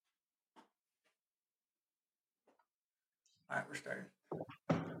All right, we're starting.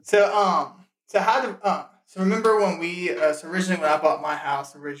 So how did so remember when we so originally when I bought my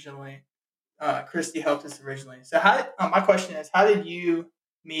house originally, Christy helped us originally. So my question is, how did you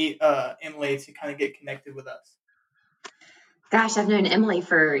meet Emily to kind of get connected with us? Gosh, I've known Emily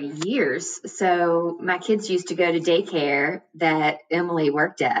for years. So my kids used to go to daycare that Emily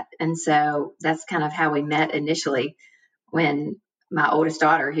worked at. And so that's kind of how we met initially when my oldest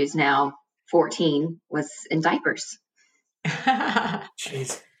daughter, who's now 14, was in diapers.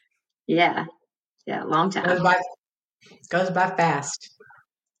 Jeez. Yeah. Yeah. Long time. Goes by fast.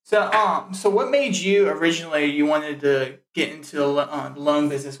 So what made you originally you wanted to get into the loan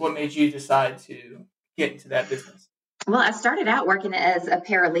business? What made you decide to get into that business? Well, I started out working as a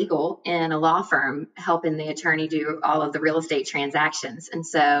paralegal in a law firm, helping the attorney do all of the real estate transactions. And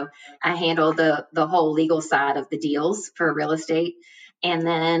so I handled the whole legal side of the deals for real estate. And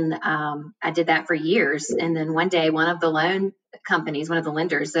then I did that for years. And then one day, one of the loan companies, one of the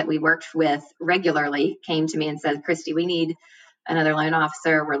lenders that we worked with regularly came to me and said, Christy, we need another loan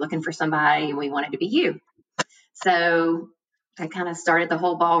officer. We're looking for somebody, and we want it to be you. So I kind of started the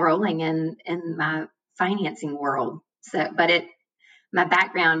whole ball rolling in my financing world. My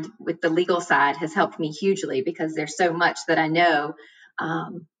background with the legal side has helped me hugely because there's so much that I know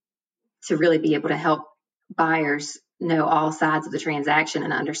to really be able to help buyers know all sides of the transaction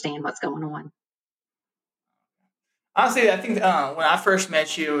and understand what's going on. Honestly, I think when I first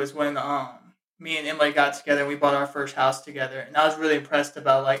met you was when me and Emily got together. We bought our first house together, and I was really impressed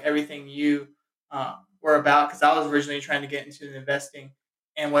about like everything you were about because I was originally trying to get into investing.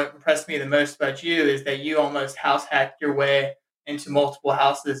 And what impressed me the most about you is that you almost house hacked your way into multiple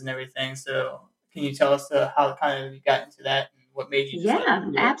houses and everything. So, can you tell us how kind of you got into that and what made you?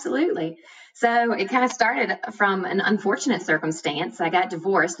 Yeah, absolutely. So it kind of started from an unfortunate circumstance. I got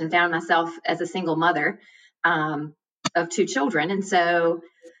divorced and found myself as a single mother of two children, and so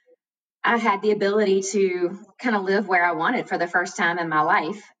I had the ability to kind of live where I wanted for the first time in my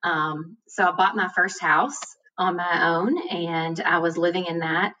life. So I bought my first house on my own, and I was living in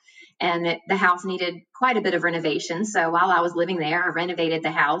that. And the house needed quite a bit of renovation. So while I was living there, I renovated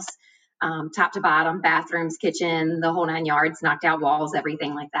the house top to bottom, bathrooms, kitchen, the whole 9 yards, knocked out walls,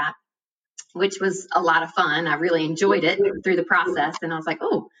 everything like that, which was a lot of fun. I really enjoyed it through the process. And I was like,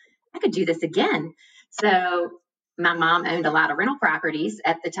 oh, I could do this again. So my mom owned a lot of rental properties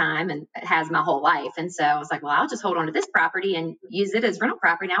at the time and has my whole life. And so I was like, well, I'll just hold on to this property and use it as rental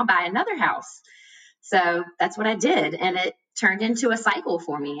property. And I'll buy another house. So that's what I did. And it turned into a cycle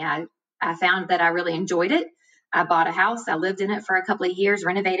for me. I found that I really enjoyed it. I bought a house. I lived in it for a couple of years,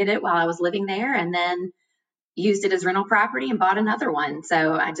 renovated it while I was living there, and then used it as rental property and bought another one.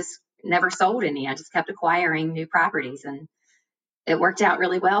 So I just never sold any. I just kept acquiring new properties, and it worked out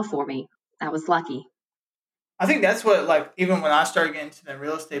really well for me. I was lucky. I think that's what, like, even when I started getting into the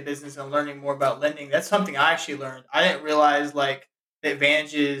real estate business and learning more about lending, that's something I actually learned. I didn't realize, like, the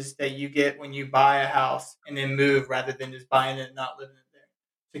advantages that you get when you buy a house and then move rather than just buying it and not living it there.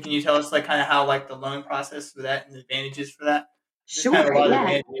 So can you tell us, like, kind of how, like, the loan process for that and the advantages for that? Sure, kind of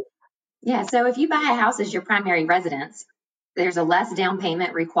yeah. Yeah, so if you buy a house as your primary residence, there's a less down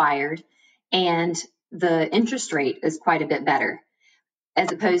payment required, and the interest rate is quite a bit better as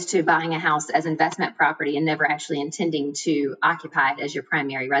opposed to buying a house as investment property and never actually intending to occupy it as your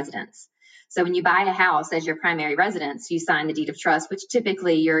primary residence. So when you buy a house as your primary residence, you sign the deed of trust, which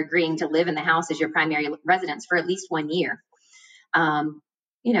typically you're agreeing to live in the house as your primary residence for at least 1 year.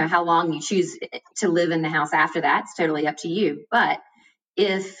 How long you choose to live in the house after that, it's totally up to you. But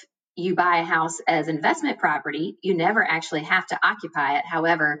if you buy a house as investment property, you never actually have to occupy it.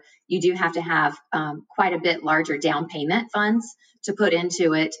 However, you do have to have quite a bit larger down payment funds to put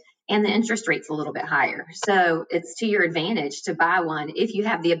into it, and the interest rate's a little bit higher. So it's to your advantage to buy one if you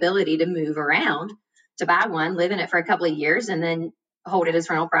have the ability to move around, to buy one, live in it for a couple of years, and then hold it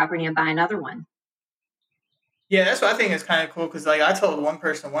as rental property and buy another one. Yeah, that's what I think is kind of cool because, like, I told one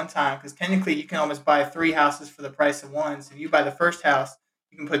person one time, because technically you can almost buy 3 houses for the price of one. So if you buy the first house,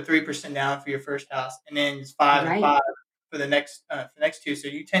 you can put 3% down for your first house, and then it's 5 and 5 for the next two. So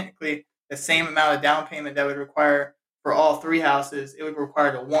you technically the same amount of down payment that would require for all 3 houses, it would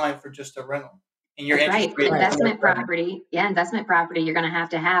require the one for just a rental. And your That's right. Investment property, investment property, you're going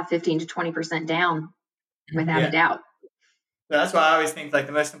to have 15 to 20% down without a doubt. So that's why I always think, like,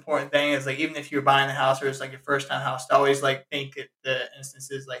 the most important thing is, like, even if you're buying a house or it's like your first time house, to always, like, think at the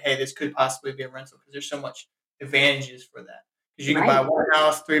instances like, hey, this could possibly be a rental because there's so much advantages for that. Because you can buy one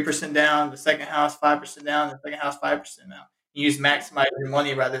house 3% down, the second house 5% down, the second house 5% down. You just maximize your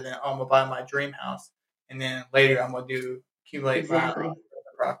money rather than, I'm gonna buy my dream house and then later I'm gonna accumulate my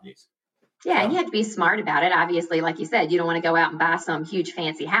properties. Yeah, and you So have to be smart about it. Obviously, like you said, you don't want to go out and buy some huge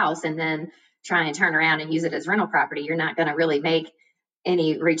fancy house and then try and turn around and use it as rental property. You're not going to really make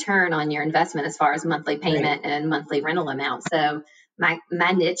any return on your investment as far as monthly Right. payment and monthly rental amount. So my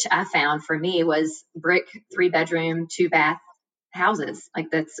niche I found for me was brick 3-bedroom, 2-bath houses. Like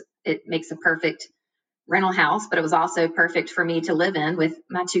it makes a perfect rental house, but it was also perfect for me to live in with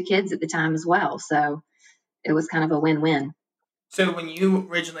my 2 kids at the time as well. So it was kind of a win-win. So when you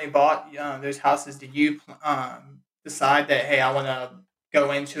originally bought those houses, did you decide that, hey, I want to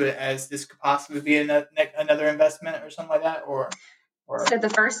go into it as this could possibly be another investment or something like that, or So the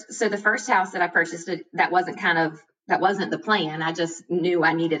first house that I purchased, that wasn't the plan. I just knew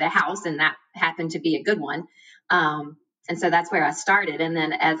I needed a house, and that happened to be a good one. And so that's where I started. And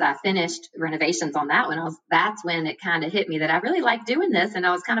then as I finished renovations on that one, that's when it kind of hit me that I really like doing this. And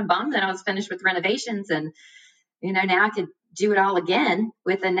I was kind of bummed that I was finished with renovations, and now I could do it all again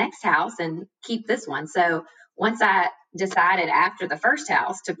with the next house and keep this one. So once I decided after the first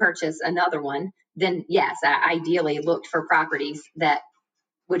house to purchase another one, then yes, I ideally looked for properties that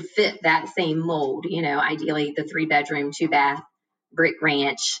would fit that same mold, ideally the 3-bedroom, 2-bath, brick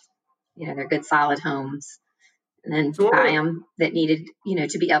ranch, they're good solid homes. And then so what buy were, them that needed,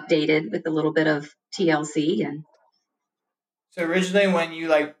 to be updated with a little bit of TLC. And so originally when you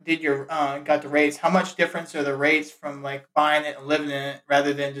like did your got the rates, how much difference are the rates from like buying it and living in it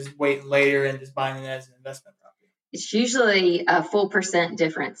rather than just waiting later and just buying it as an investment property? it's usually a full percent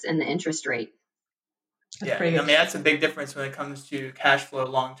difference in the interest rate. That's Yeah, pretty and I good. mean that's a big difference when it comes to cash flow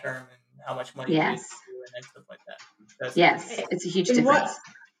long term and how much money you get Yes. and stuff like that. That's a big Yes. difference. It's a huge And difference.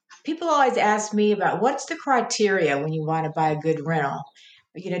 people always ask me about what's the criteria when you want to buy a good rental?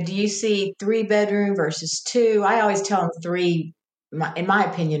 Do you see 3-bedroom versus 2? I always tell them 3, in my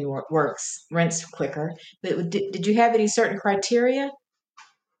opinion, works, rents quicker. But did you have any certain criteria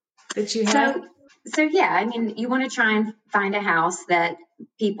that you had? So yeah, I mean, you want to try and find a house that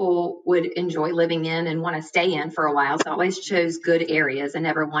people would enjoy living in and want to stay in for a while. So I always chose good areas. I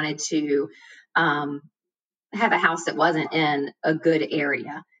never wanted to have a house that wasn't in a good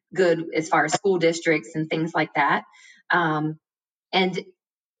area, good as far as school districts and things like that. And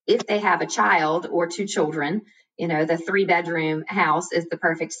if they have a child or 2 children, the 3-bedroom house is the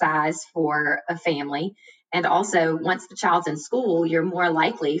perfect size for a family. And also, once the child's in school, you're more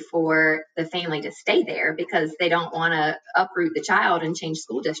likely for the family to stay there because they don't want to uproot the child and change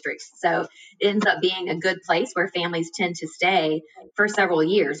school districts. So it ends up being a good place where families tend to stay for several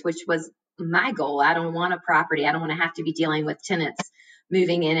years, which was my goal. I don't want a property. I don't want to have to be dealing with tenants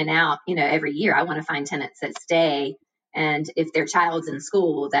moving in and out, every year. I want to find tenants that stay. And if their child's in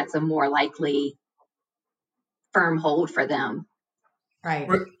school, that's a more likely firm hold for them. Right.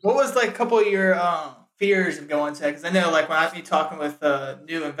 What was like a couple of your fears of going to? Because I know, like when I be talking with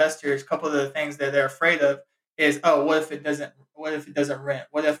new investors, a couple of the things that they're afraid of is, oh, what if it doesn't? What if it doesn't rent?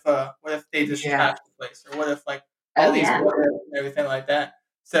 What if they just Yeah. trash the place? Or what if like all Oh, these yeah. what ifs and everything like that?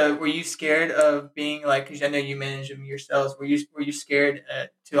 So were you scared of being like? Because I know you manage them yourselves. Were you scared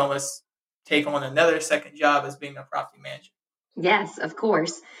to almost take on another second job as being a property manager? Yes, of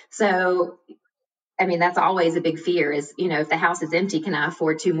course. So, I mean, that's always a big fear is, if the house is empty, can I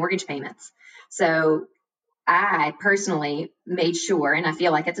afford 2 mortgage payments? So I personally made sure, and I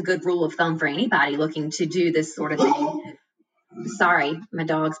feel like it's a good rule of thumb for anybody looking to do this sort of thing. Sorry, my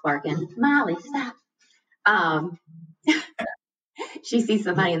dog's barking. Molly, stop. Um, she sees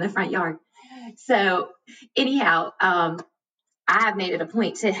somebody in the front yard. So anyhow, I made it a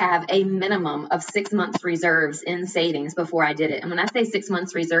point to have a minimum of 6 months reserves in savings before I did it. And when I say 6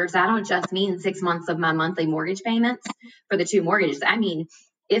 months reserves, I don't just mean 6 months of my monthly mortgage payments for the 2 mortgages. I mean,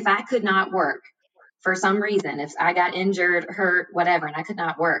 if I could not work for some reason, if I got injured, hurt, whatever, and I could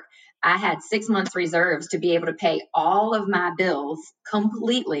not work, I had 6 months reserves to be able to pay all of my bills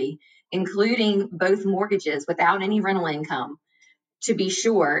completely, including both mortgages without any rental income, to be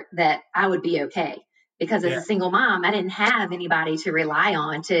sure that I would be okay. Because as Yeah. a single mom, I didn't have anybody to rely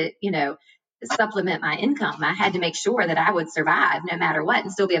on to, supplement my income. I had to make sure that I would survive no matter what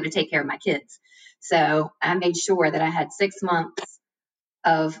and still be able to take care of my kids. So I made sure that I had 6 months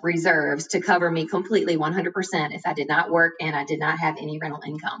of reserves to cover me completely 100% if I did not work and I did not have any rental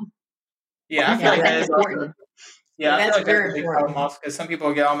income. Yeah, I I feel feel Yeah, like like that that's is also. important. Yeah, I feel that's like that's a very big problem important. also because some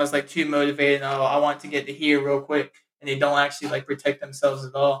people get almost like too motivated. Oh, I want to get to here real quick, and they don't actually like protect themselves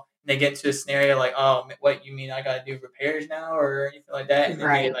at all. And they get into a scenario like, oh, what you mean I got to do repairs now or anything like that, and then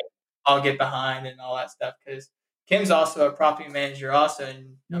they Right. like all get behind and all that stuff. Because Kim's also a property manager also,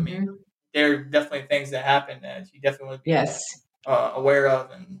 and I mean Hmm. there are definitely things that happen that you definitely want to be Yes. aware of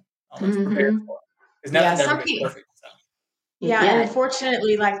and almost prepared Mm-hmm. for because Yeah. nothing ever Some gets people. perfect. So Yeah, and Yeah,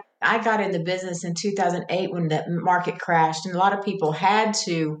 unfortunately, like I got in the business in 2008 when the market crashed, and a lot of people had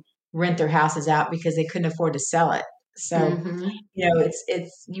to rent their houses out because they couldn't afford to sell it. So, hmm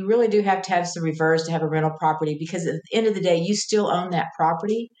it's you really do have to have some reverse to have a rental property because at the end of the day, you still own that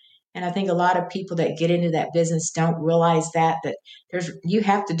property. And I think a lot of people that get into that business don't realize that there's you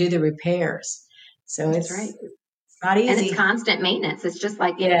have to do the repairs. So that's it's right. it's not And it's easy. constant maintenance. It's just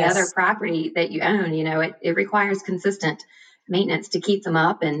like any other Yes. property that you own. It requires consistent maintenance to keep them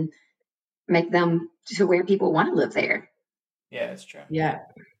up and make them to where people want to live there. Yeah, it's true. Yeah.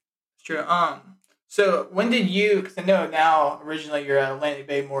 It's true. So when did you? Because I know now originally you're at Atlantic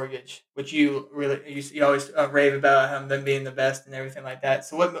Bay Mortgage, which you always rave about them being the best and everything like that.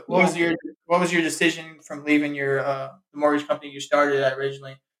 So Yeah. what was your decision from leaving your the mortgage company you started at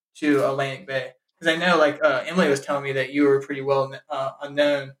originally to Atlantic Bay? Because I know like Emily was telling me that you were pretty well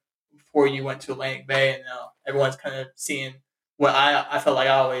unknown before you went to Atlantic Bay, and now everyone's kind of seeing what I felt like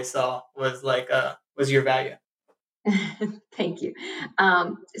I always saw was like was your value. Thank you.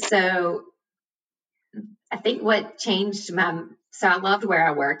 So I think what changed so I loved where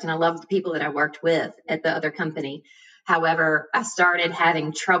I worked and I loved the people that I worked with at the other company. However, I started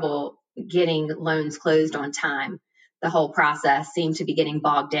having trouble getting loans closed on time. The whole process seemed to be getting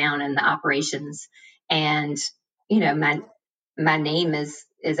bogged down in the operations. And, my name is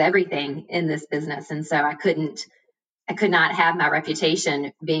everything in this business. And so I could not have my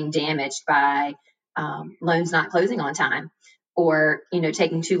reputation being damaged by loans not closing on time or,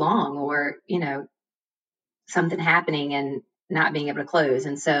 taking too long or, something happening and not being able to close.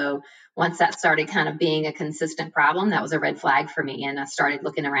 And so once that started kind of being a consistent problem, that was a red flag for me. And I started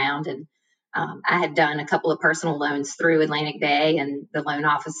looking around and I had done a couple of personal loans through Atlantic Bay, and the loan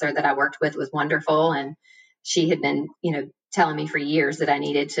officer that I worked with was wonderful. And she had been, telling me for years that I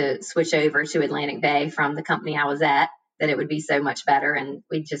needed to switch over to Atlantic Bay from the company I was at, that it would be so much better. And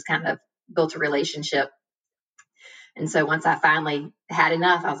we just kind of built a relationship. And so once I finally had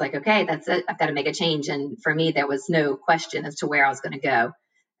enough, I was like, okay, that's it. I've got to make a change. And for me, there was no question as to where I was going to go.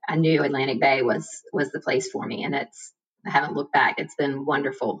 I knew Atlantic Bay was the place for me, and I haven't looked back. It's been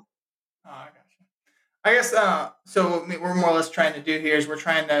wonderful. Oh, I gotcha. I guess so. What we're more or less trying to do here is we're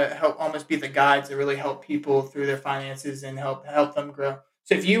trying to help almost be the guides that really help people through their finances and help them grow.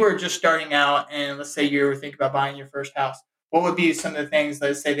 So if you were just starting out and let's say you were thinking about buying your first house, what would be some of the things?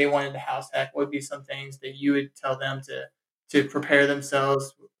 Let's say they wanted a house hack. What would be some things that you would tell them to prepare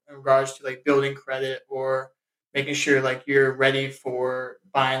themselves in regards to like building credit or making sure like you're ready for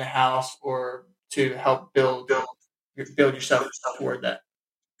buying a house or to help build yourself toward that.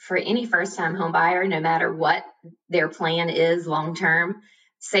 For any first time home buyer, no matter what their plan is long term,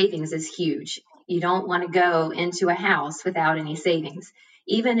 savings is huge. You don't want to go into a house without any savings.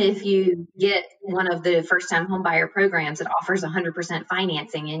 Even if you get one of the first time home buyer programs that offers 100%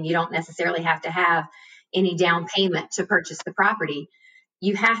 financing and you don't necessarily have to have any down payment to purchase the property,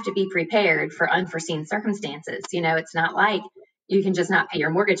 you have to be prepared for unforeseen circumstances. It's not like you can just not pay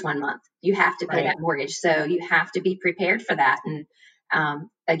your mortgage 1 month. You have to pay Right. that mortgage. So you have to be prepared for that. And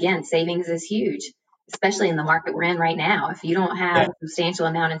again, savings is huge, especially in the market we're in right now. If you don't have Yeah. a substantial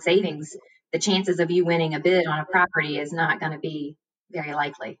amount in savings, the chances of you winning a bid on a property is not going to be very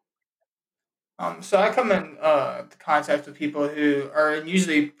likely. So I come in contact with people who are in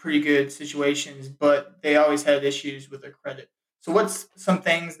usually pretty good situations, but they always had issues with their credit. So what's some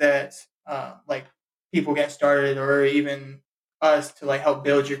things that like people get started, or even us to like help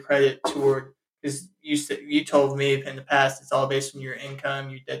build your credit toward? Because you told me in the past it's all based on your income,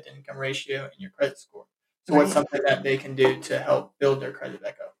 your debt to income ratio, and your credit score. So what's Right. something that they can do to help build their credit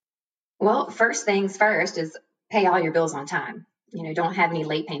back up? Well, first things first is pay all your bills on time. Don't have any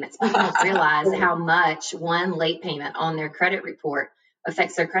late payments. People don't realize how much one late payment on their credit report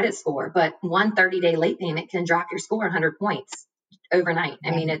affects their credit score. But one 30-day late payment can drop your score 100 points overnight.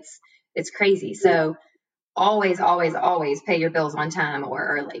 I mean, it's crazy. So always, always, always pay your bills on time or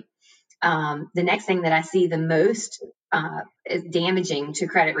early. The next thing that I see the most is damaging to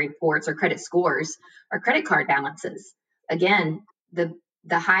credit reports or credit scores are credit card balances. Again, the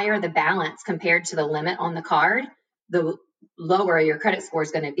higher the balance compared to the limit on the card, the lower your credit score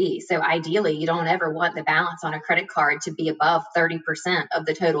is going to be. So ideally, you don't ever want the balance on a credit card to be above 30% of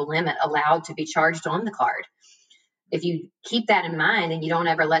the total limit allowed to be charged on the card. If you keep that in mind and you don't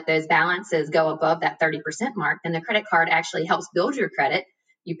ever let those balances go above that 30% mark, then the credit card actually helps build your credit.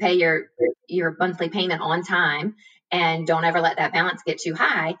 You pay your monthly payment on time and don't ever let that balance get too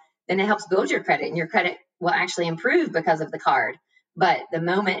high. Then it helps build your credit, and your credit will actually improve because of the card. But the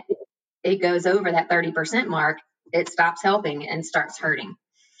moment it goes over that 30% mark, it stops helping and starts hurting.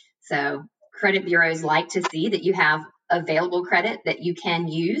 So credit bureaus like to see that you have available credit that you can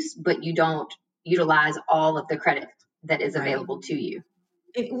use, but you don't utilize all of the credit that is Right. available to you.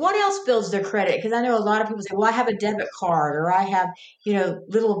 What else builds their credit? Because I know a lot of people say, well, I have a debit card or I have,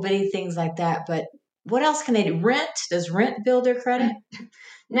 little bitty things like that. But what else can they do? Rent? Does rent build their credit?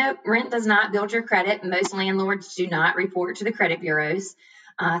 No, rent does not build your credit. Most landlords do not report to the credit bureaus.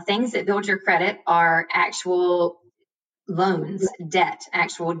 Things that build your credit are actual loans, debt,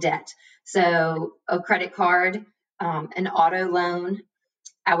 actual debt. So a credit card, an auto loan.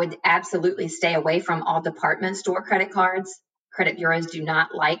 I would absolutely stay away from all department store credit cards. Credit bureaus do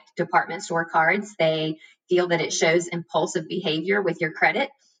not like department store cards. They feel that it shows impulsive behavior with your credit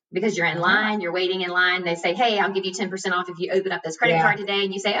because you're in line, you're waiting in line. They say, hey, I'll give you 10% off if you open up this credit card today.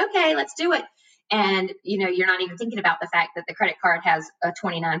 And you say, okay, let's do it. And, you're not even thinking about the fact that the credit card has a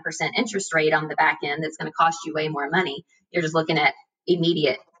 29% interest rate on the back end that's going to cost you way more money. You're just looking at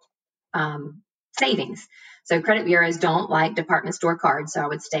immediate savings. So credit bureaus don't like department store cards, so I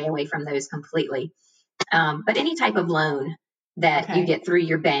would stay away from those completely. But any type of loan that you get through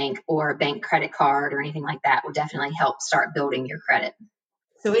your bank or bank credit card or anything like that will definitely help start building your credit.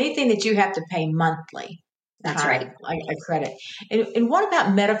 So anything that you have to pay monthly. That's right. Like a credit. And what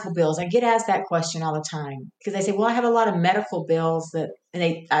about medical bills? I get asked that question all the time because they say, well, I have a lot of medical bills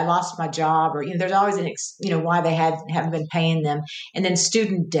I lost my job or, there's always why they haven't been paying them. And then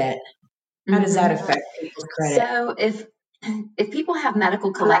student debt. How does that affect people's credit? So if people have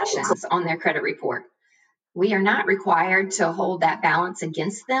medical collections on their credit report, we are not required to hold that balance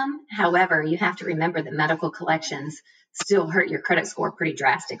against them. However, you have to remember that medical collections still hurt your credit score pretty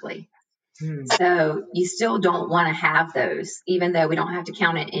drastically. So you still don't want to have those, even though we don't have to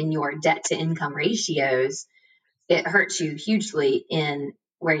count it in your debt to income ratios. It hurts you hugely in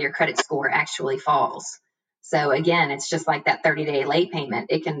where your credit score actually falls. So again, it's just like that 30-day late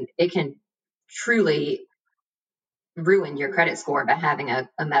payment. It can truly ruin your credit score by having a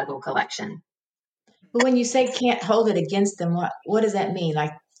medical collection. But when you say can't hold it against them, what does that mean?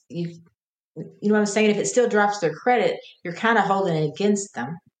 Like you know what I'm saying? If it still drops their credit, you're kind of holding it against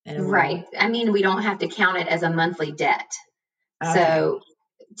them. Right. I mean, we don't have to count it as a monthly debt. Okay. So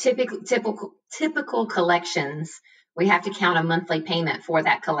typical collections, we have to count a monthly payment for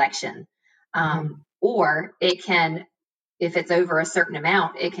that collection. Or it can, if it's over a certain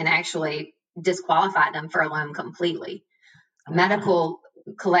amount, it can actually disqualify them for a loan completely. Medical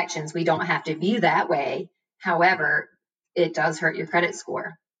collections, we don't have to view that way. However, it does hurt your credit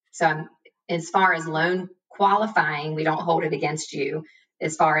score. So as far as loan qualifying, we don't hold it against you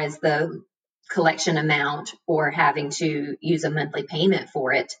as far as the collection amount or having to use a monthly payment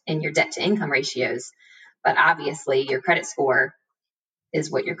for it in your debt to income ratios. But obviously your credit score is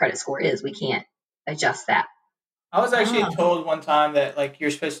what your credit score is. We can't adjust that. I was actually told one time that like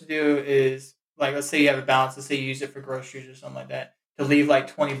you're supposed to do is like, let's say you have a balance, let's say you use it for groceries or something like that, to leave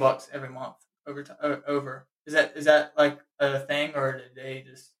like $20 every month over. Is that like a thing, or did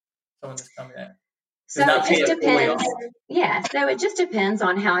someone just tell me that? So it just depends. Yeah. So it just depends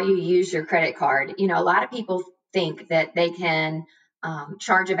on how you use your credit card. A lot of people think that they can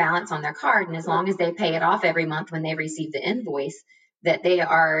charge a balance on their card, and as long as they pay it off every month when they receive the invoice, that they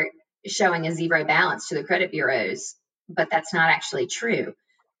are showing a zero balance to the credit bureaus. But that's not actually true.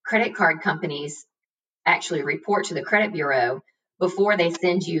 Credit card companies actually report to the credit bureau before they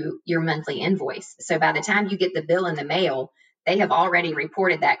send you your monthly invoice. So by the time you get the bill in the mail, they have already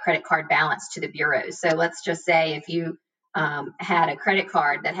reported that credit card balance to the bureaus. So let's just say if you had a credit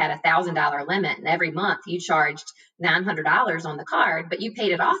card that had $1,000 limit, and every month you charged $900 on the card, but you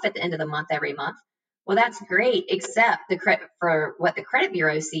paid it off at the end of the month every month. Well, that's great, except for what the credit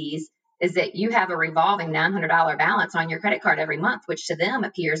bureau sees is that you have a revolving $900 balance on your credit card every month, which to them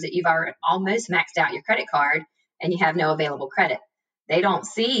appears that you've already almost maxed out your credit card and you have no available credit. They don't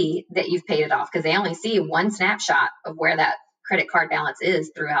see that you've paid it off because they only see one snapshot of where that credit card balance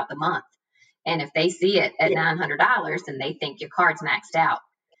is throughout the month. And if they see it at $900, then they think your card's maxed out.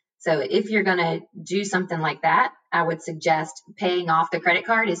 So if you're going to do something like that, I would suggest paying off the credit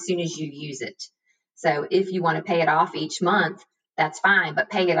card as soon as you use it. So if you want to pay it off each month, that's fine, but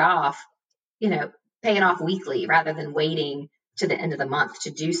pay it off weekly rather than waiting to the end of the month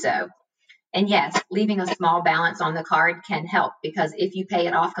to do so. And yes, leaving a small balance on the card can help, because if you pay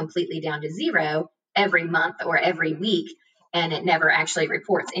it off completely down to zero every month or every week, and it never actually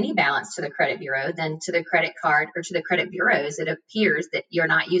reports any balance to the credit bureau, then to the credit card or to the credit bureaus, it appears that you're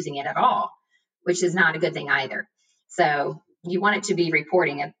not using it at all, which is not a good thing either. So you want it to be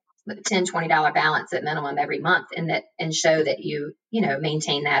reporting a $10, $20 balance at minimum every month, and show that you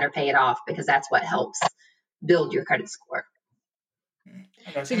maintain that or pay it off, because that's what helps build your credit score.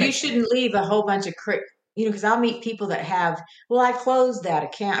 So you shouldn't leave a whole bunch of because I'll meet people that have, well, I closed that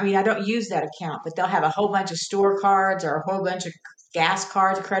account. I mean, I don't use that account, but they'll have a whole bunch of store cards or a whole bunch of gas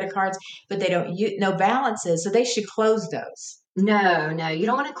cards, credit cards, but they don't use no balances. So they should close those. No, you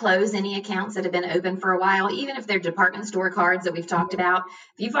don't want to close any accounts that have been open for a while, even if they're department store cards that we've talked about.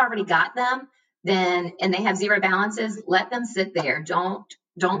 If you've already got them, then and they have zero balances, let them sit there. Don't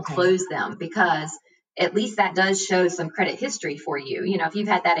Okay. close them, because at least that does show some credit history for you. If you've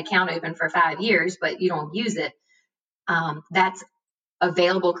had that account open for 5 years but you don't use it, that's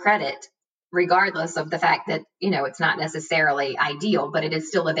available credit, regardless of the fact that it's not necessarily ideal, but it is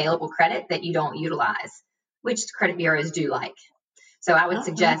still available credit that you don't utilize, which credit bureaus do like. So I would Okay.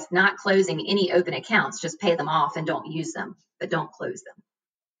 suggest not closing any open accounts, just pay them off and don't use them, but don't close them.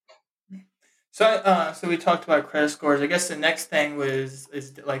 So we talked about credit scores. I guess the next thing is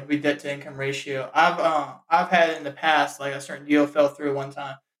like debt to income ratio. I've had in the past, like, a certain deal fell through one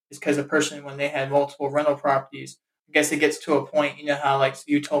time. It's because a person, when they had multiple rental properties, I guess it gets to a point. You know how, like,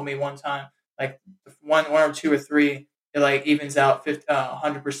 you told me one time, like, one or two or three, it like evens out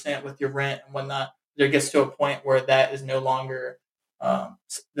 100% with your rent and whatnot. There gets to a point where that is no longer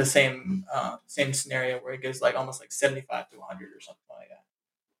the same scenario, where it goes like almost like 75 to 100 or something like that.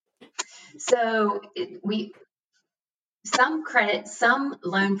 So some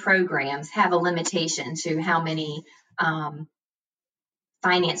loan programs have a limitation to how many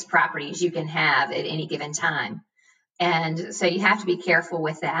finance properties you can have at any given time. And so you have to be careful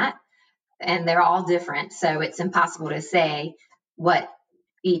with that. And they're all different. So it's impossible to say what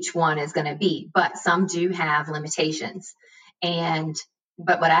each one is going to be, but some do have limitations.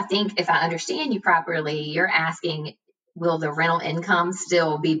 But what I think, if I understand you properly, you're asking, will the rental income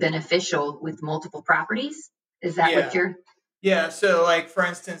still be beneficial with multiple properties? Is that what you're? Yeah. So, like, for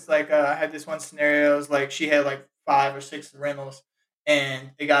instance, like, I had this one scenario. It was like she had like 5 or 6 rentals,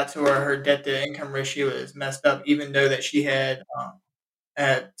 and it got to where her debt to income ratio is messed up, even though that she had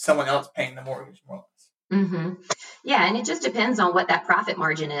someone else paying the mortgage, more or less. Mm-hmm. Yeah, and it just depends on what that profit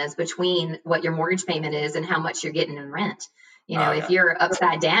margin is between what your mortgage payment is and how much you're getting in rent. If you're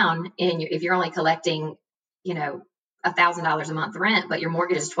upside down and if you're only collecting, $1,000 a month rent, but your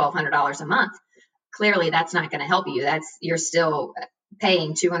mortgage is $1,200 a month, clearly that's not going to help you. You're still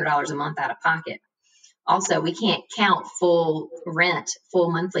paying $200 a month out of pocket. Also, we can't count full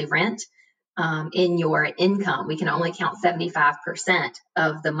monthly rent in your income. We can only count 75%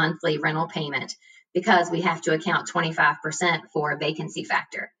 of the monthly rental payment, because we have to account 25% for a vacancy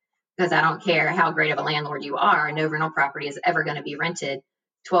factor. Because I don't care how great of a landlord you are, no rental property is ever going to be rented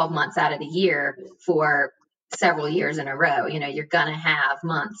 12 months out of the year for several years in a row. You're going to have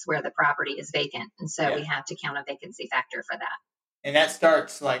months where the property is vacant. And so we have to count a vacancy factor for that. And that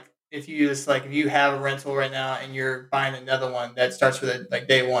starts, like, if you have a rental right now and you're buying another one, that starts with like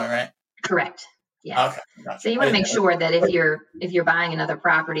day one, right? Correct. Yes. Okay. Gotcha. So you want to make sure that if you're buying another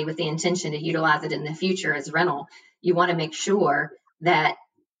property with the intention to utilize it in the future as rental, you want to make sure that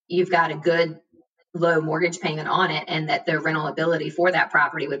you've got a good low mortgage payment on it, and that the rental ability for that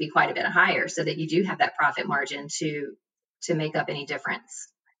property would be quite a bit higher, so that you do have that profit margin to make up any difference.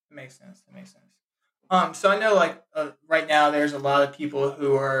 It makes sense. So I know, like, right now there's a lot of people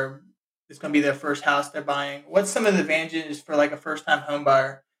who it's going to be their first house they're buying. What's some of the advantages for, like, a first time home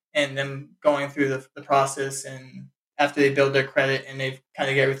buyer and them going through the process, and after they build their credit and they've kind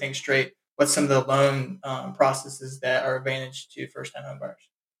of get everything straight, what's some of the loan processes that are advantage to first time home buyers?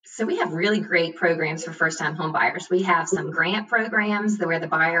 So we have really great programs for first time home buyers. We have some grant programs where the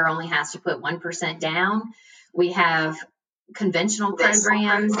buyer only has to put 1% down. We have conventional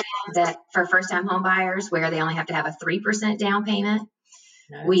programs that for first time home buyers where they only have to have a 3% down payment.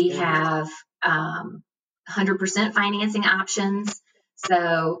 We have 100% financing options.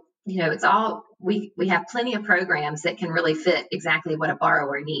 So, it's all, we have plenty of programs that can really fit exactly what a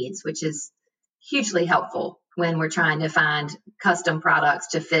borrower needs, which is hugely helpful when we're trying to find custom products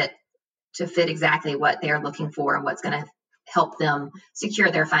to fit exactly what they're looking for and what's going to help them secure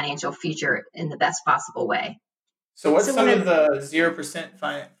their financial future in the best possible way. So what's some of the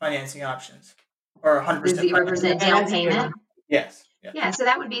 0% financing options, or 100% the 0% down payment? Yes. Yeah, so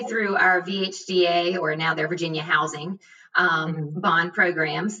that would be through our VHDA, or now their Virginia Housing bond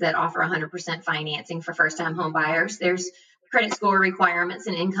programs that offer 100% financing for first-time home buyers. There's credit score requirements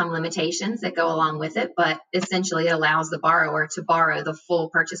and income limitations that go along with it, but essentially it allows the borrower to borrow the full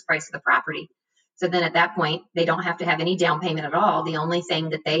purchase price of the property. So then at that point, they don't have to have any down payment at all. The only thing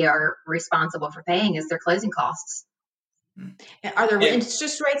that they are responsible for paying is their closing costs. Are the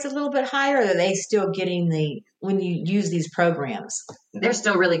interest rates a little bit higher, or are they still getting when you use these programs? They're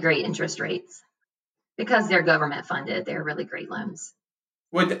still really great interest rates because they're government funded. They're really great loans.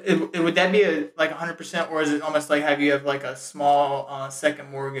 Would that be like 100%, or is it almost like have like a small second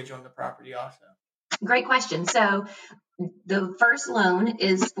mortgage on the property also? Great question. So the first loan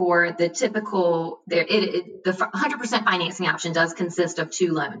is for the typical, the 100% financing option does consist of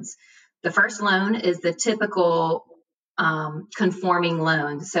two loans. The first loan is the typical conforming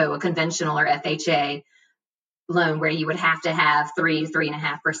loan, so a conventional or FHA loan where you would have to have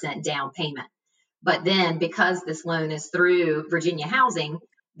 3.5% down payment. But then because this loan is through Virginia Housing,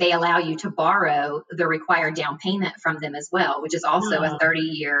 they allow you to borrow the required down payment from them as well, which is also a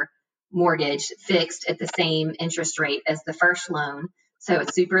 30-year mortgage fixed at the same interest rate as the first loan. So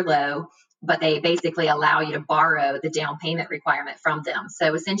it's super low, but they basically allow you to borrow the down payment requirement from them.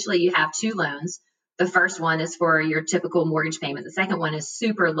 So essentially you have two loans. The first one is for your typical mortgage payment. The second one is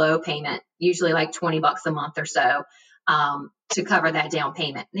super low payment, usually like $20 a month or so, to cover that down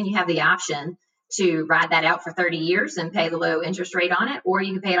payment. And then you have the option to ride that out for 30 years and pay the low interest rate on it, or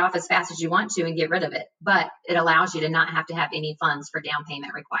you can pay it off as fast as you want to and get rid of it. But it allows you to not have to have any funds for down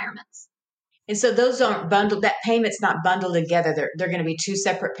payment requirements. And so those aren't bundled, that payment's not bundled together. They're going to be two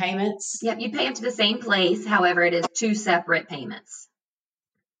separate payments? Yep, you pay them to the same place. However, it is two separate payments.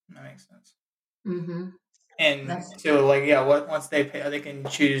 That makes sense. Mm-hmm. And so, like, once they pay, they can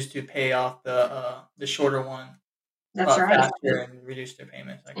choose to pay off the shorter one. That's right. Faster and reduce their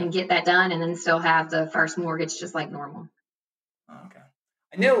payments. And get that done, and then still have the first mortgage just like normal. Okay.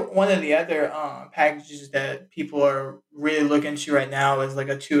 I know one of the other packages that people are really looking to right now is like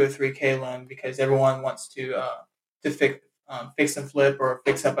a 203K loan, because everyone wants to fix and flip or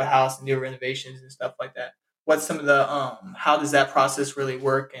fix up a house and do renovations and stuff like that. What's some of the how does that process really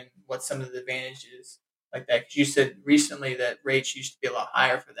work, and what's some of the advantages like that? Because you said recently that rates used to be a lot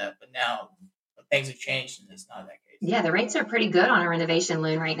higher for that, but now things have changed and it's not that case. Yeah, the rates are pretty good on a renovation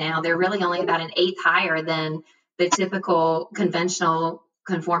loan right now. They're really only about an eighth higher than the typical conventional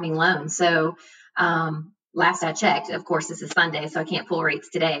conforming loan. So last I checked, of course, this is Sunday, so I can't pull rates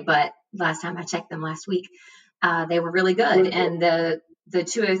today, but last time I checked them last week, they were really good. And the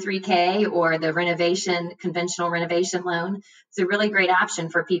 203K or the conventional renovation loan, it's a really great option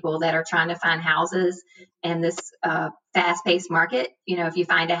for people that are trying to find houses in this fast-paced market. You know, if you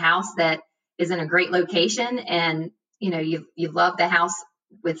find a house that is in a great location and you love the house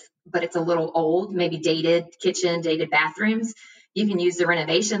but it's a little old, maybe dated kitchen, dated bathrooms, you can use the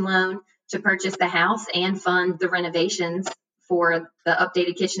renovation loan to purchase the house and fund the renovations for the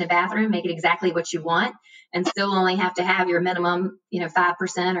updated kitchen and bathroom, make it exactly what you want, and still only have to have your minimum 5%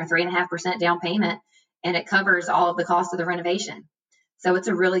 or 3.5% down payment, and it covers all of the cost of the renovation. So it's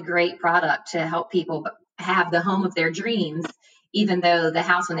a really great product to help people have the home of their dreams, even though the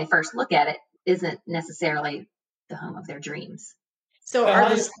house, when they first look at it, isn't necessarily the home of their dreams. So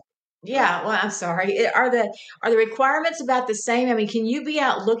I'm sorry. Are the requirements about the same? I mean, can you be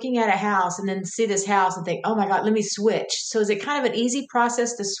out looking at a house and then see this house and think, oh my God, let me switch? So is it kind of an easy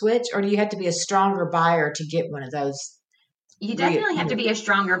process to switch, or do you have to be a stronger buyer to get one of those? You definitely have to be a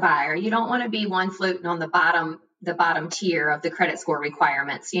stronger buyer. You don't want to be one floating on the bottom tier of the credit score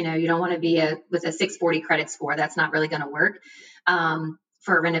requirements. You don't want to be with a 640 credit score. That's not really going to work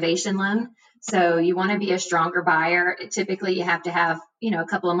for a renovation loan. So you want to be a stronger buyer. Typically, you have to have, a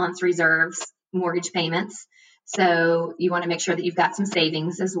couple of months reserves, mortgage payments. So you want to make sure that you've got some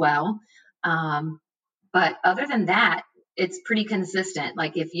savings as well. But other than that, it's pretty consistent.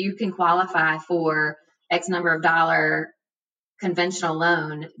 Like if you can qualify for X number of dollar conventional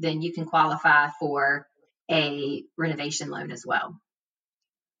loan, then you can qualify for a renovation loan as well.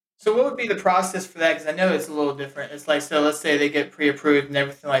 So what would be the process for that? Because I know it's a little different. It's like, so let's say they get pre-approved and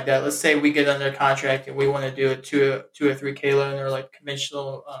everything like that. Let's say we get under contract and we want to do a 203K loan or like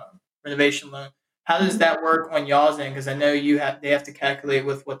conventional renovation loan. How does that work on y'all's end? Because I know they have to calculate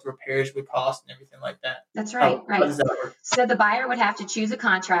with what the repairs would cost and everything like that. That's right. How does that work? So the buyer would have to choose a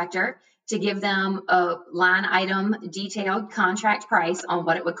contractor to give them a line item detailed contract price on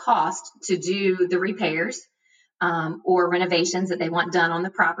what it would cost to do the repairs or renovations that they want done on the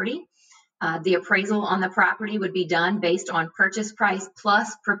property. The appraisal on the property would be done based on purchase price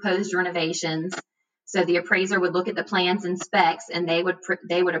plus proposed renovations. So the appraiser would look at the plans and specs, and they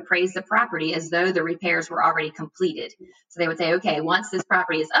would appraise the property as though the repairs were already completed. So they would say, okay, once this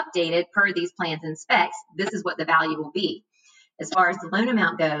property is updated per these plans and specs, this is what the value will be. As far as the loan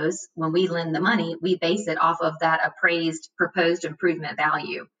amount goes, when we lend the money, we base it off of that appraised proposed improvement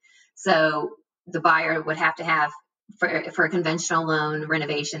value. So the buyer would have to have, for a conventional loan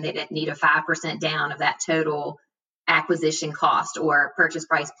renovation, they didn't need a 5% down of that total acquisition cost or purchase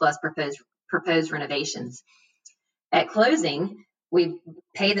price plus proposed renovations. At closing, we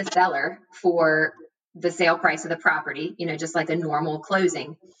pay the seller for the sale price of the property, just like a normal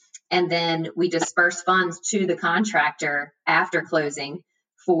closing. And then we disperse funds to the contractor after closing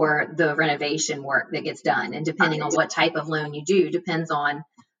for the renovation work that gets done. And depending on what type of loan you do, depends on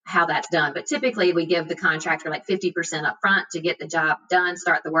how that's done. But typically we give the contractor like 50% up front to get the job done,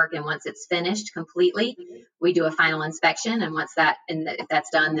 start the work. And once it's finished completely, we do a final inspection. And if that's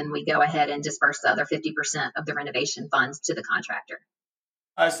done, then we go ahead and disperse the other 50% of the renovation funds to the contractor.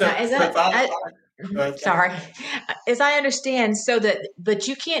 Sorry, as I understand, but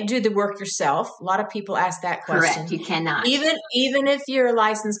you can't do the work yourself. A lot of people ask that question. Correct. You cannot. Even if you're a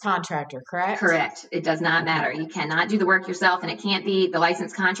licensed contractor, correct? Correct. It does not matter. You cannot do the work yourself, and the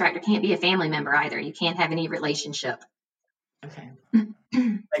licensed contractor can't be a family member either. You can't have any relationship. Okay.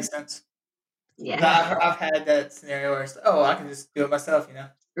 Makes sense. Yeah. I've had that scenario where it's, I can just do it myself,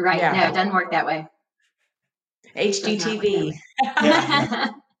 Right. Yeah. No, it doesn't work that way. HGTV.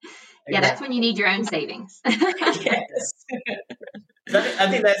 Yeah, that's when you need your own savings. Yes. I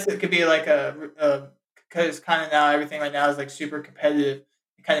think it could be like because kind of now everything right now is like super competitive.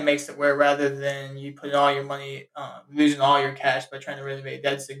 It kind of makes it where rather than you putting all your money, losing all your cash by trying to renovate,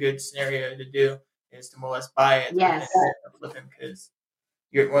 that's a good scenario to do, is to more or less buy it. Yes. And flip it, because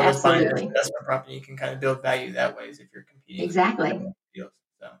you're more or less buying an investment property. You can kind of build value that way, as if you're competing. Exactly. Deals.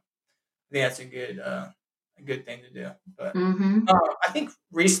 So I think that's a good thing to do. But I think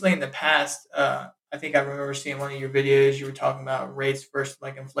recently in the past, I think I remember seeing one of your videos. You were talking about rates versus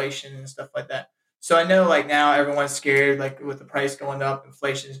like inflation and stuff like that. So I know like now everyone's scared, like with the price going up,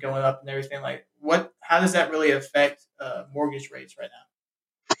 inflation is going up and everything. Like how does that really affect mortgage rates right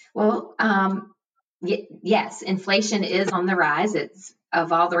now? Well, yes, inflation is on the rise. It's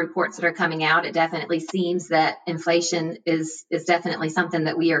of all the reports that are coming out, it definitely seems that inflation is definitely something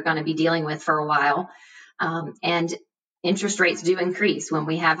that we are going to be dealing with for a while. And interest rates do increase. When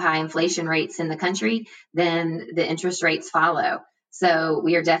we have high inflation rates in the country, then the interest rates follow. So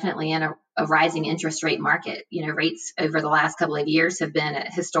we are definitely in a rising interest rate market. Rates over the last couple of years have been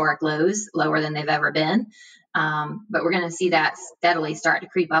at historic lows, lower than they've ever been. But we're going to see that steadily start to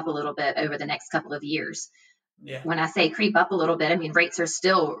creep up a little bit over the next couple of years. Yeah. When I say creep up a little bit, I mean rates are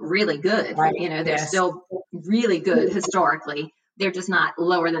still really good. Right. They're still really good historically. They're just not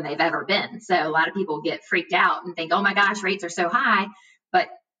lower than they've ever been. So a lot of people get freaked out and think, oh my gosh, rates are so high. But,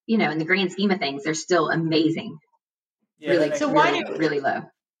 in the grand scheme of things, they're still amazing. Yeah, really low.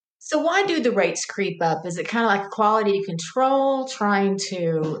 So why do the rates creep up? Is it kind of like quality control, trying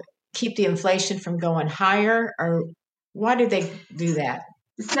to keep the inflation from going higher? Or why do they do that?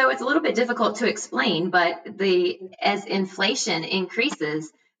 So it's a little bit difficult to explain, but as inflation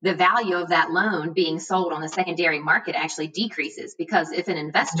increases, the value of that loan being sold on the secondary market actually decreases, because if an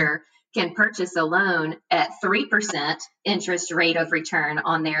investor can purchase a loan at 3% interest rate of return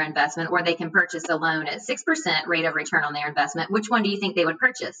on their investment, or they can purchase a loan at 6% rate of return on their investment, which one do you think they would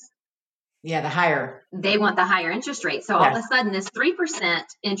purchase? Yeah, the higher. They want the higher interest rate. So all of a sudden, this 3%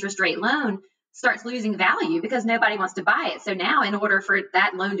 interest rate loan starts losing value because nobody wants to buy it. So now, in order for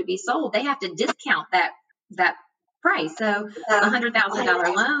that loan to be sold, they have to discount that price. So a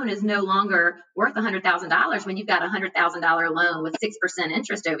 $100,000 loan is no longer worth $100,000 when you've got a $100,000 loan with 6%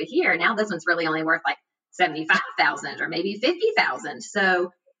 interest over here. Now this one's really only worth like $75,000 or maybe $50,000.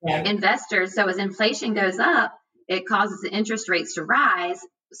 So investors, as inflation goes up, it causes the interest rates to rise.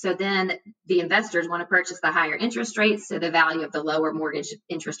 So then the investors want to purchase the higher interest rates, so the value of the lower mortgage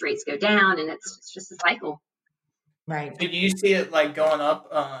interest rates go down, and it's just a cycle. Right. So do you see it like going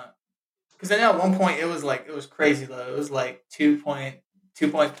up? Because I know at one point it was crazy low. It was like 2.3,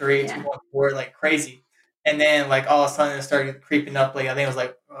 2.4, like crazy. And then like all of a sudden it started creeping up. Like I think it was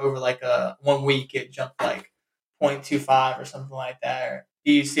like over like 1 week it jumped like 0.25 or something like that. Or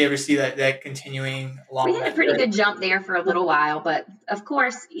do you ever see that continuing along? We had a pretty good jump there for a little while, but of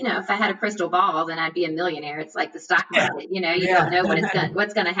course, if I had a crystal ball, then I'd be a millionaire. It's like the stock market. You don't know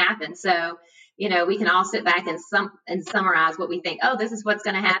what's going to happen. So, we can all sit back and summarize what we think. Oh, this is what's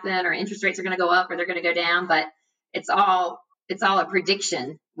going to happen, or interest rates are going to go up, or they're going to go down. But it's all a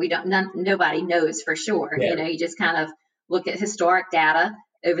prediction. Nobody knows for sure. Yeah. You just kind of look at historic data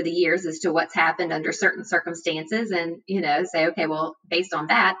over the years as to what's happened under certain circumstances, and say, okay, well, based on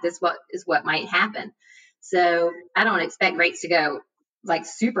that, this is what might happen. So I don't expect rates to go like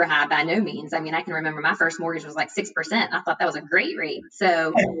super high, by no means. I mean, I can remember my first mortgage was like 6%. I thought that was a great rate.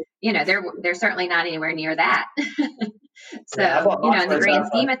 So they're certainly not anywhere near that. So in the grand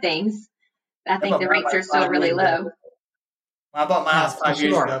scheme of things, I think the rates are still really low. When I bought my house 5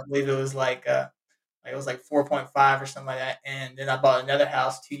 years ago, I believe it was like 4.5 or something like that. And then I bought another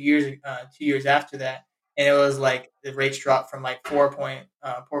house 2 years after that, and it was like the rates dropped from like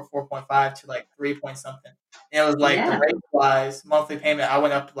 4.5 to like 3 point something. And it was like the Yeah, rate wise monthly payment. I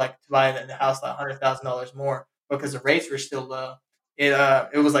went up to like to buy the house like $100,000 more because the rates were still low.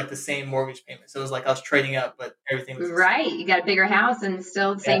 It was like the same mortgage payment, so it was like I was trading up, but everything was the same. right. You got a bigger house and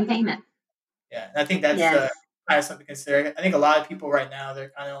still the Yeah, same payment. yeah. And I think that's Yes, kind of something to consider. I think a lot of people right now they're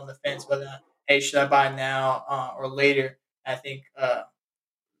kind of on the fence whether, hey, should I buy now or later? I think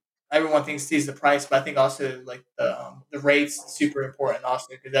everyone thinks sees the price, but I think also like the rates super important also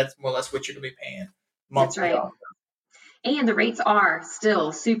because that's more or less what you're gonna be paying that's monthly right. off. And the rates are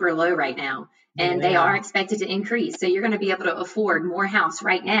still super low right now, Yeah, and they they are. are expected to increase. So you're going to be able to afford more house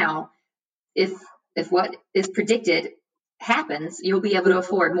right now if what is predicted happens. You'll be able to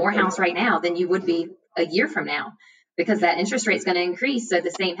afford more house right now than you would be a year from now because Yeah, that interest rate is going to increase. So the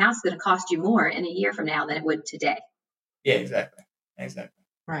same house is going to cost you more in a year from now than it would today. yeah, exactly, exactly.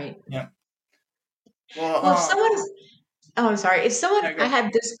 Right. Yeah. Well, Well, if someone's, oh, I'm sorry. If someone, yeah, go.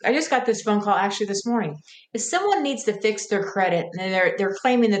 I just got this phone call actually this morning. If someone needs to fix their credit and they're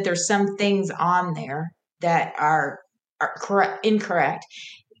claiming that there's some things on there that are incorrect,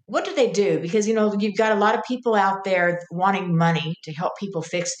 what do they do? Because, you've got a lot of people out there wanting money to help people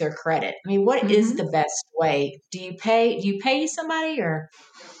fix their credit. I mean, what is Mm-hmm. the best way? Do you pay somebody or?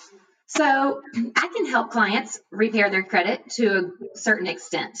 So I can help clients repair their credit to a certain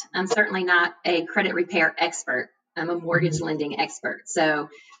extent. I'm certainly not a credit repair expert. I'm a mortgage Mhm. lending expert. So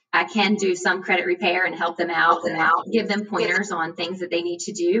I can do some credit repair and help them out and give them pointers on things that they need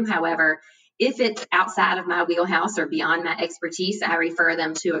to do. However, if it's outside of my wheelhouse or beyond my expertise, I refer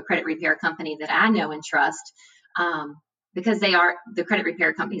them to a credit repair company that I know and trust because the credit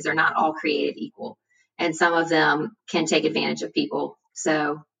repair companies are not all created equal. And some of them can take advantage of people.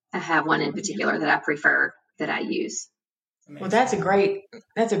 So I have one in particular that I prefer that I use. Well, Amazing.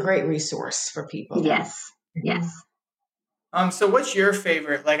 that's a great resource for people then. Yes. Mhm. Yes. So what's your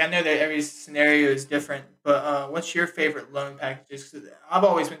favorite? Like, I know that every scenario is different, but what's your favorite loan packages? 'Cause I've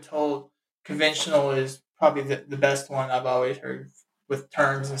always been told conventional is probably the best one. I've always heard with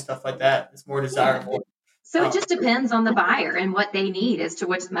terms and stuff like that. It's more Yeah. desirable. So it Um, just depends on the buyer and what they need as to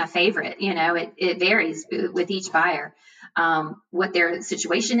what's my favorite. It varies with each buyer. What their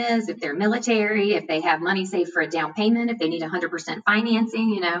situation is, if they're military, if they have money saved for a down payment, if they need 100%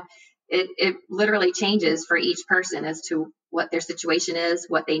 financing, it literally changes for each person as to what their situation is,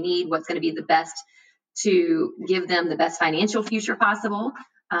 what they need, what's going to be the best to give them the best financial future possible.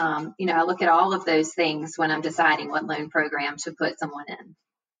 I look at all of those things when I'm deciding what loan program to put someone in.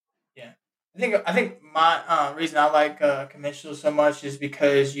 yeah, I think my reason I like conventional so much is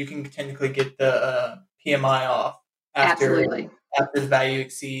because you can technically get the PMI off after Absolutely. after the value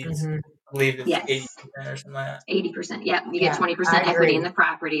exceeds. Mhm. I believe it's Yes. 80% or something like that. 80%. Yep. You get Yeah, I 20% equity in agree. the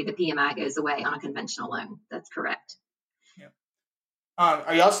property. The PMI goes away on a conventional loan. That's correct. Yeah.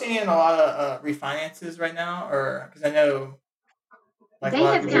 Are y'all seeing a lot of refinances right now, or because I know like a They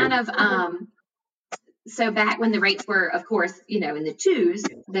lot of have people. kind of, so back when the rates were, of course, in the twos,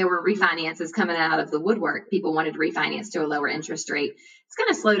 there were refinances coming out of the woodwork. People wanted to refinance to a lower interest rate. It's kind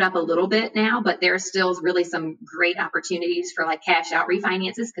of slowed up a little bit now, but there's still really some great opportunities for like cash out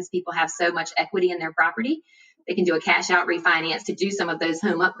refinances because people have so much equity in their property. They can do a cash out refinance to do some of those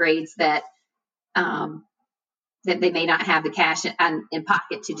home upgrades um, that they may not have the cash in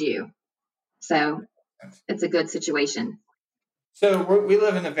pocket to do. So it's a good situation. So we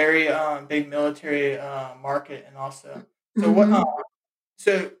live in a very big military market, and also so what?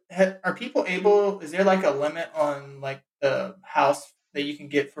 Mm-hmm. Are people able? Is there like a limit on like the house that you can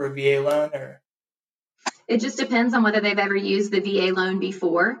get for a VA loan, or It just depends on whether they've ever used the VA loan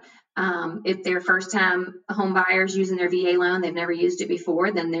before. If they're first time home buyers using their VA loan, they've never used it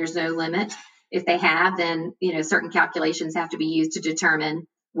before, then there's no limit. If they have, then certain calculations have to be used to determine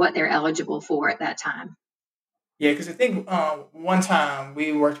what they're eligible for at that time. yeah? Because I think one time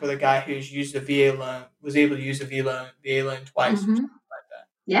we worked with a guy who's used a VA loan, was able to use a VA loan twice or Mm-hmm. something like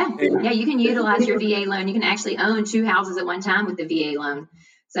Yeah, that. yeah, you can utilize your VA loan. You can actually own two houses at one time with the VA loan.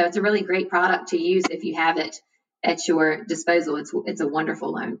 So it's a really great product to use if you have it at your disposal. It's a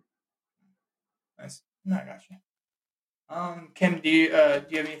wonderful loan. Nice. No, I got you. Kim, do you have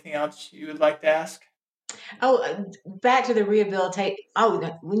anything else you would like to ask? Oh, back to the rehabilitate. Oh,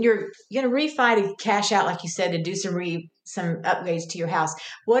 when you're going to refi to cash out, like you said, to do some upgrades to your house.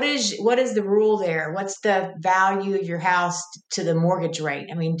 What is the rule there? What's the value of your house to the mortgage rate?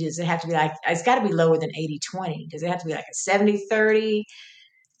 I mean, does it have to be like, it's got to be lower than 80/20? Does it have to be like a 70/30?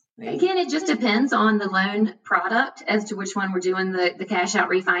 Again, it just depends on the loan product as to which one we're doing the cash out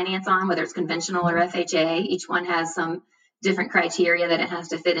refinance on, whether it's conventional or FHA. Each one has some different criteria that it has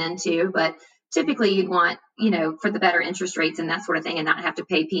to fit into, but typically you'd want, for the better interest rates and that sort of thing, and not have to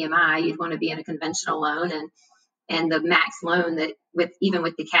pay PMI, you'd want to be in a conventional loan, and the max loan that even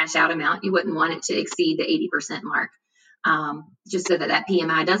with the cash out amount, you wouldn't want it to exceed the 80% mark. Just so that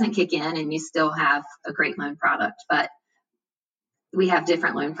PMI doesn't kick in and you still have a great loan product. But we have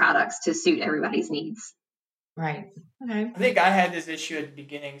different loan products to suit everybody's needs. Right. Okay. I think I had this issue at the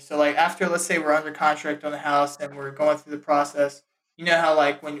beginning. So like after, let's say we're under contract on the house and we're going through the process, you know how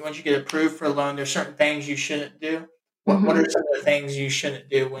like once you get approved for a loan, there's certain things you shouldn't do. What are some of the things you shouldn't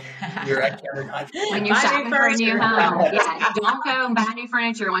do when you're actually under contract? When you're shopping for a new home, don't go and buy new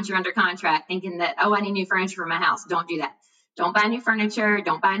furniture once you're under contract thinking that, I need new furniture for my house. Don't do that. Don't buy new furniture.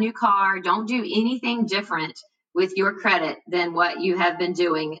 Don't buy a new car. Don't do anything different with your credit than what you have been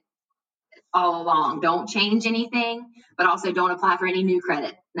doing all along. Don't change anything, but also don't apply for any new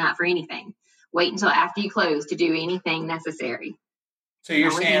credit, not for anything. Wait until after you close to do anything necessary. So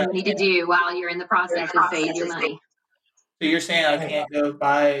you're saying you need to do while you're in the process is save your money. So you're saying I can't go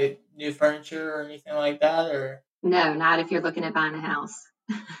buy new furniture or anything like that, or no, not if you're looking at buying a house.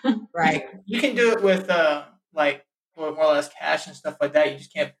 Right. You can do it with like more or less cash and stuff like that. You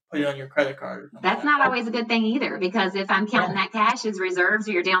just can't put it on your credit card. That's not always a good thing either, because if I'm counting that cash as reserves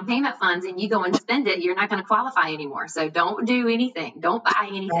or your down payment funds and you go and spend it, you're not going to qualify anymore. So don't do anything. Don't buy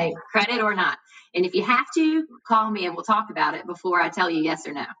anything, credit or not. And if you have to, call me and we'll talk about it before I tell you yes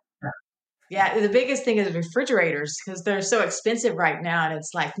or no. Yeah, the biggest thing is refrigerators, because they're so expensive right now. And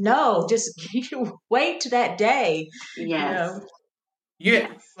it's like, no, just wait to that day. Yes.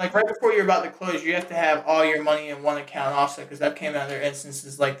 Like right before you're about to close, you have to have all your money in one account also, because that came out of their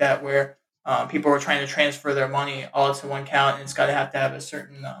instances like that where people were trying to transfer their money all to one account, and it's got to have a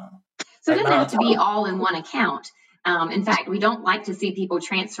certain. So it doesn't have to be all in one account. In fact, we don't like to see people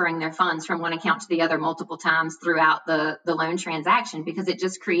transferring their funds from one account to the other multiple times throughout the loan transaction, because it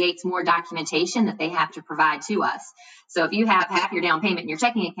just creates more documentation that they have to provide to us. So if you have half your down payment in your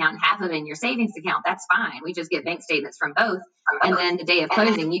checking account and half of it in your savings account, that's fine. We just get bank statements from both. And then the day of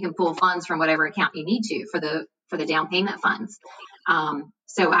closing, you can pull funds from whatever account you need to for the down payment funds.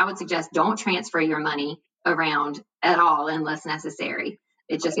 So I would suggest don't transfer your money around at all unless necessary.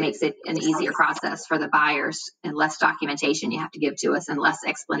 It just makes it an easier process for the buyers and less documentation you have to give to us and less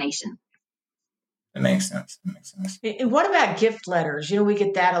explanation. It makes sense. And what about gift letters? We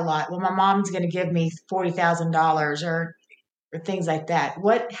get that a lot. Well, my mom's going to give me $40,000 or things like that.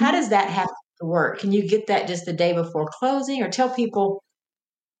 How does that have to work? Can you get that just the day before closing, or tell people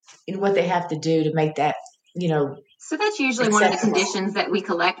what they have to do to make that, So that's usually one of the conditions that we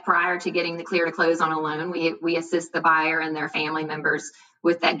collect prior to getting the clear to close on a loan. We assist the buyer and their family members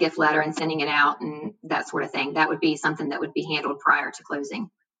with that gift letter and sending it out and that sort of thing. That would be something that would be handled prior to closing.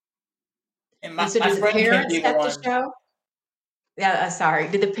 And so do the parents have to show? Yeah, sorry.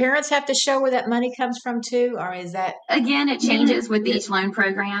 Do the parents have to show where that money comes from too, or is that? Again, it changes with each loan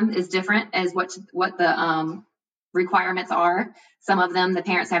program is different as what the requirements are. Some of them, the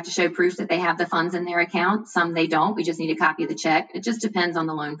parents have to show proof that they have the funds in their account. Some they don't. We just need a copy of the check. It just depends on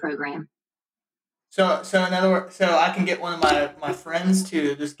the loan program. So in other words, so I can get one of my friends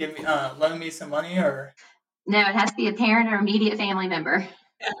to just give me loan me some money, or no, it has to be a parent or immediate family member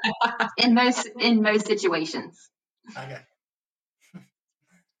in most situations. Okay.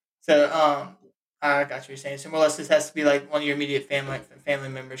 So I got what you're saying. So more or less, this has to be like one of your immediate family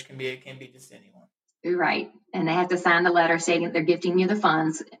members. Can be just anyone. Right, and they have to sign the letter stating that they're gifting you the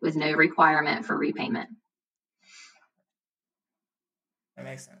funds with no requirement for repayment. That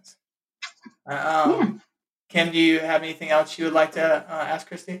makes sense. Kim, do you have anything else you would like to ask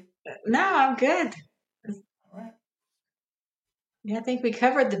Christy? No, I'm good. All right. Yeah, I think we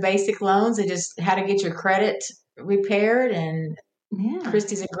covered the basic loans and just how to get your credit repaired. And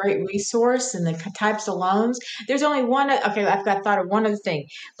Christy's a great resource, and the types of loans. There's only one. Okay, I've got thought of one other thing.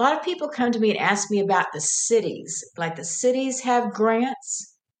 A lot of people come to me and ask me about the cities. Like the cities have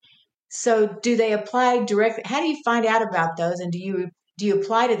grants. So do they apply directly? How do you find out about those? And do you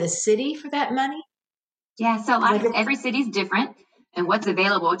apply to the city for that money? Yeah, so every city's different, and what's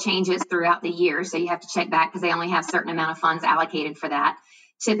available changes throughout the year. So you have to check back because they only have a certain amount of funds allocated for that.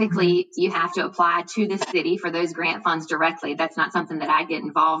 Typically, you have to apply to the city for those grant funds directly. That's not something that I get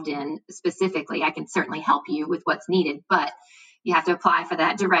involved in specifically. I can certainly help you with what's needed, but you have to apply for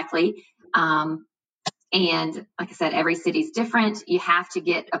that directly. And like I said, every city's different. You have to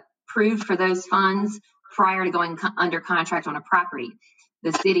get approved for those funds prior to going under contract on a property.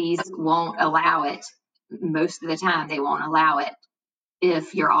 The cities won't allow it. Most of the time, they won't allow it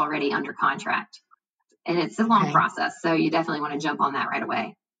if you're already under contract. And it's a long process, so you definitely want to jump on that right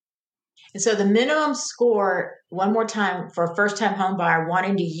away. And so the minimum score, one more time, for a first-time home buyer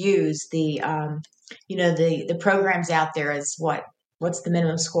wanting to use the, the programs out there is what? What's the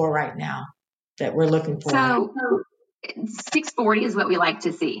minimum score right now that we're looking for? So 640 is what we like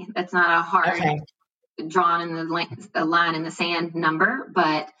to see. That's not a hard drawn in the line in the sand number,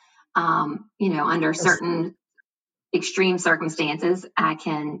 but under certain extreme circumstances, I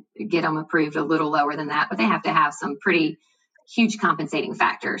can get them approved a little lower than that, but they have to have some pretty huge compensating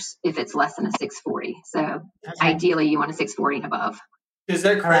factors if it's less than a 640. So ideally you want a 640 and above. Does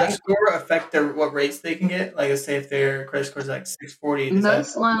their credit score affect what rates they can get? Like, let's say if their credit score is like 640.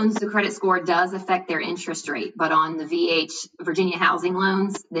 Most loans, the credit score does affect their interest rate, but on the Virginia housing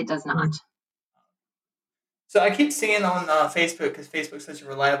loans, it does not. So I keep seeing on Facebook, because Facebook's such a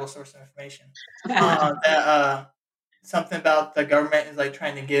reliable source of information, that something about the government is like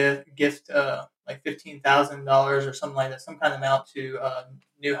trying to gift like $15,000 or something like that, some kind of amount to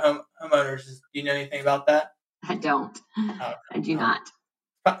new homeowners. Do you know anything about that? I don't. I do not.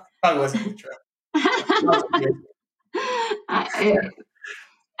 Probably wasn't true.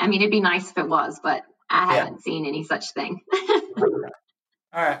 I mean, it'd be nice if it was, but I haven't seen any such thing.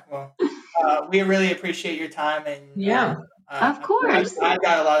 All right. Well, we really appreciate your time. And of course. I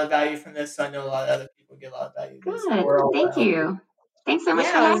got a lot of value from this, so I know a lot of other people get a lot of value. Good. Thank you. Thanks so much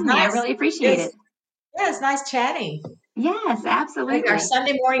for having me. I really appreciate it. Yeah, it's nice chatting. Yes, absolutely. Like our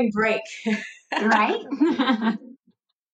Sunday morning break. Right?